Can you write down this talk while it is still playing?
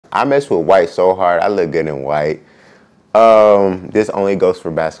I mess with white so hard. I look good in white. This only goes for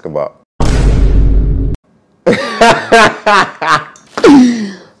basketball.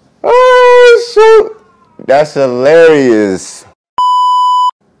 Oh, shoot. That's hilarious.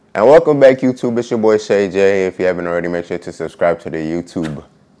 And welcome back, YouTube. It's your boy Shay J. If you haven't already, make sure to subscribe to the YouTube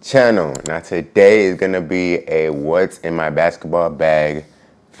channel. Now, today is going to be a what's in my basketball bag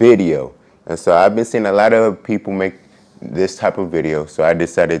video. And so I've been seeing a lot of people make this type of video, so I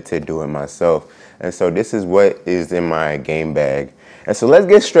decided to do it myself. And so this is what is in my game bag. And so let's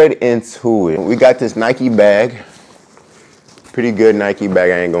get straight into it. We got this Nike bag. Pretty good Nike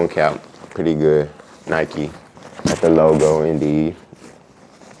bag, I ain't gonna count. Pretty good Nike. Got the logo, indeed.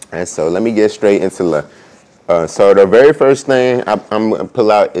 And so let me get straight into so the very first thing I'm gonna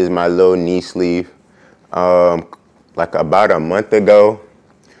pull out is my little knee sleeve. Like about a month ago,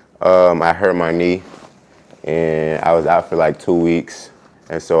 I hurt my knee and I was out for like 2 weeks.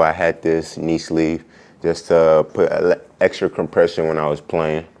 And so I had this knee sleeve just to put extra compression when I was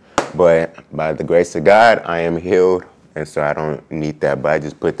playing. But by the grace of God, I am healed. And so I don't need that, but I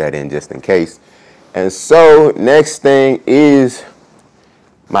just put that in just in case. And so next thing is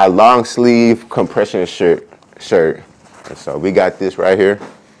my long sleeve compression shirt. And so we got this right here.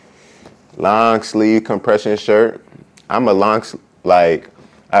 Long sleeve compression shirt. I'm a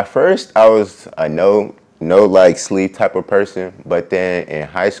at first I was a no like sleeve type of person, but then in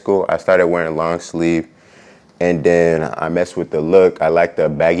high school I started wearing long sleeve, and then I messed with the look. I like the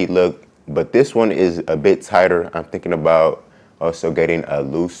baggy look, but this one is a bit tighter. I'm thinking about also getting a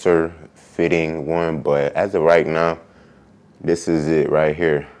looser fitting one, but as of right now, this is it right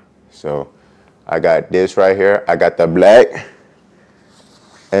here. So I got this right here. I got the black,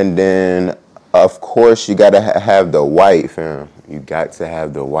 and then of course you gotta have the white, fam. You got to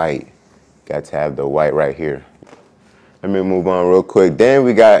have the white. Got to have the white right here. Let me move on real quick. Then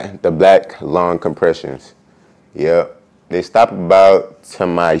we got the black long compressions. Yep, they stop about to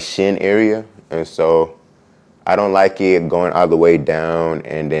my shin area, and so I don't like it going all the way down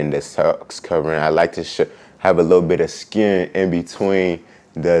and then the socks covering. I like to have a little bit of skin in between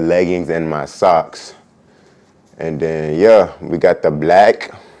the leggings and my socks. And then yeah, we got the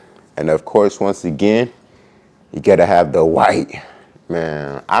black, and of course once again you gotta have the white.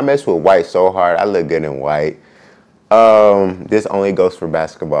 Man, I mess with white so hard. I look good in white. This only goes for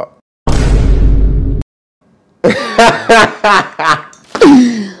basketball.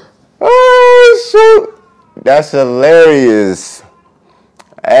 Oh, shoot. That's hilarious.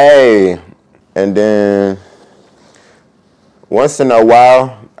 Hey, and then once in a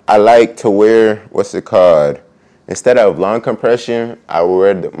while, I like to wear, what's it called? Instead of long compression, I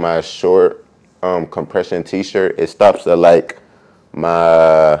wear my short compression t-shirt. It stops at like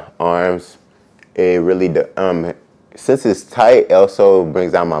my arms. It really since it's tight, it also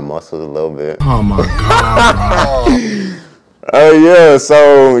brings out my muscles a little bit. Oh my god. Oh yeah,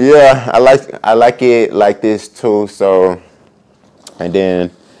 so yeah, I like it like this too. So, and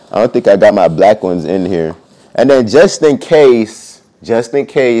then I don't think I got my black ones in here. And then just in case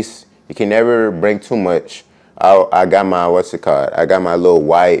you can never bring too much, I got my, what's it called? I got my little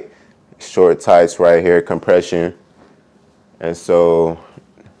white short tights right here, compression. And so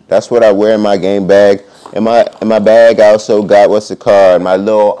that's what I wear in my game bag. In my bag, I also got, what's it called? My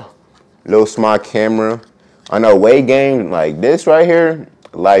little small camera. On away game like this right here,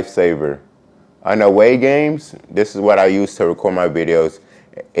 lifesaver. On away games, this is what I use to record my videos.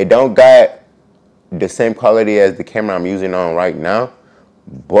 It don't got the same quality as the camera I'm using on right now,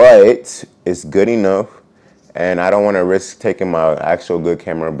 but it's good enough. And I don't want to risk taking my actual good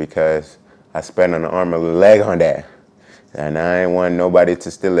camera because I spent an arm and a leg on that. And I ain't want nobody to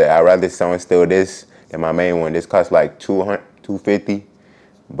steal it. I'd rather someone steal this than my main one. This costs like $250,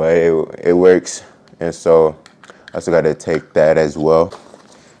 but it works. And so I also got to take that as well.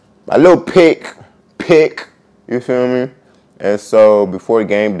 My little pick, you feel me? And so before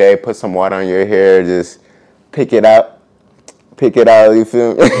game day, put some water on your hair, just pick it out, you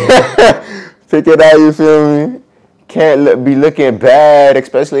feel me? Pick it out, you feel me? Can't be looking bad,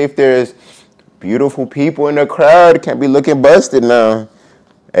 especially if there's beautiful people in the crowd. Can't be looking busted now.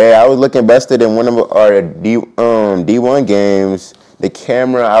 Hey, I was looking busted in one of our D1 games. The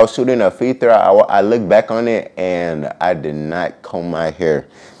camera, I was shooting a free throw. I looked back on it and I did not comb my hair.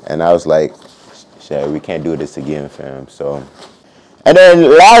 And I was like, shit, we can't do this again, fam. So, and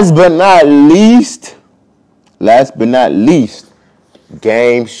then last but not least,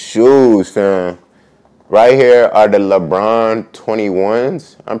 game shoes, fam. Right here are the LeBron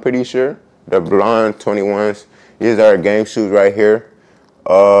 21s, I'm pretty sure. The LeBron 21s. These are game shoes right here.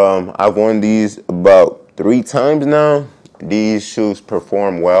 I've worn these about 3 times now. these shoes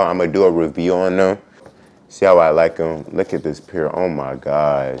perform well. I'm gonna do a review on them. See how I like them. Look at this pair. Oh my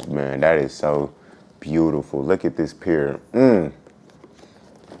gosh, man, that is so beautiful. Look at this pair.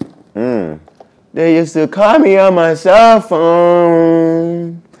 They used to call me on my cell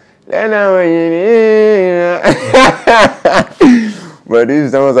phone. They know what you need. But these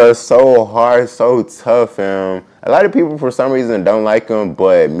stones are so hard, so tough, A lot of people, for some reason, don't like them,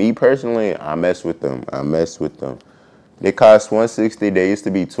 but me personally, I mess with them. They cost $160. They used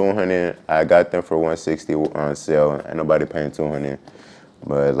to be $200. I got them for $160 on sale. Ain't nobody paying $200.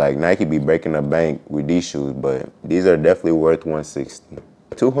 But like Nike be breaking the bank with these shoes, but these are definitely worth $160.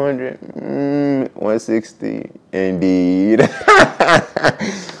 $200, $160, indeed.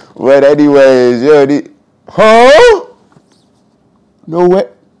 But anyways, yo, huh? No way.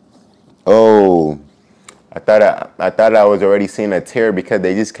 Oh, I thought I was already seeing a tear because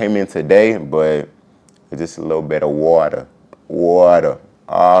they just came in today, but it's just a little bit of water,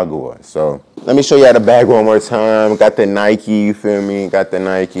 agua. So let me show you how the bag one more time. Got the Nike, you feel me? Got the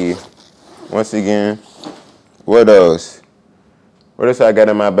Nike. Once again, what else? What else I got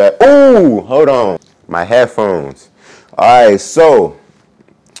in my bag? Ooh, hold on. My headphones. All right, so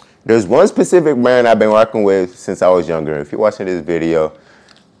there's one specific brand I've been working with since I was younger. If you're watching this video,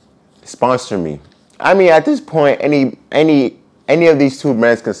 sponsor me. I mean, at this point, any of these two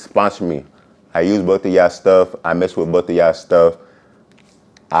brands can sponsor me. I use both of y'all stuff. I mess with both of y'all stuff.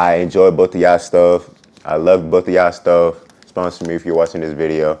 I enjoy both of y'all stuff. I love both of y'all stuff. Sponsor me if you're watching this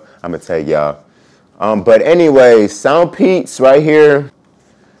video. I'm gonna tell y'all. But anyway, Soundpeats right here,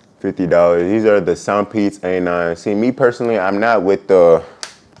 $50. These are the Soundpeats A9. See, me personally, I'm not with the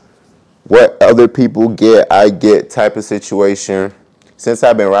what other people get, I get type of situation. Since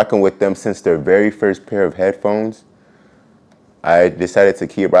I've been rocking with them since their very first pair of headphones, I decided to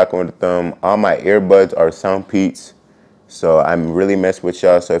keep rocking with them. All my earbuds are Soundpeats, so I'm really messing with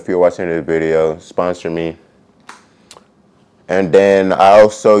y'all. So if you're watching this video, sponsor me. And then I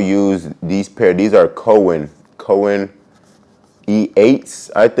also use these pair. These are Cohen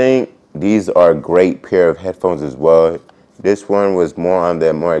E8s, I think. These are a great pair of headphones as well. This one was more on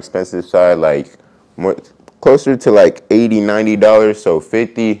the more expensive side, like more closer to like $80, $90, so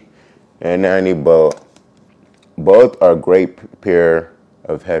 $50 and $90, but both are great pair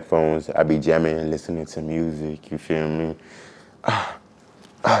of headphones. I be jamming and listening to music, you feel me?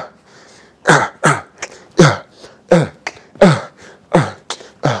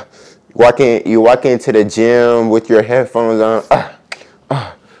 You walk into the gym with your headphones on,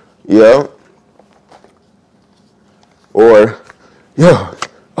 yeah. Or, yeah,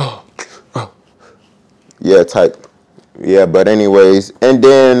 yeah, type. Yeah, but anyways, and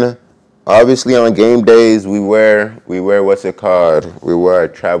then obviously on game days we wear what's it called? We wear our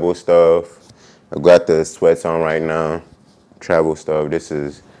travel stuff. I've got the sweats on right now. Travel stuff. This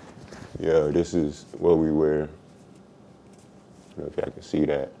is what we wear. I don't know if y'all can see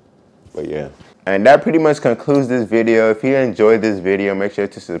that. But yeah. And that pretty much concludes this video. If you enjoyed this video, make sure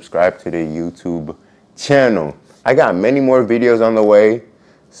to subscribe to the YouTube channel. I got many more videos on the way,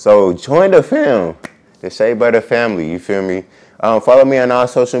 so join the fam. The Shea Butter family, you feel me? Follow me on all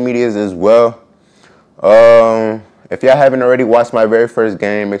social medias as well. If y'all haven't already watched my very first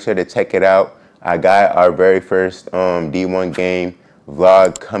game, make sure to check it out. I got our very first D1 game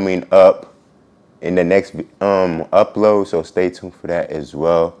vlog coming up in the next upload, so stay tuned for that as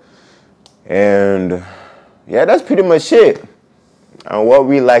well. And yeah, that's pretty much it on what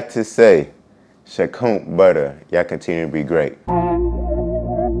we like to say. Shakunt Butter, y'all continue to be great.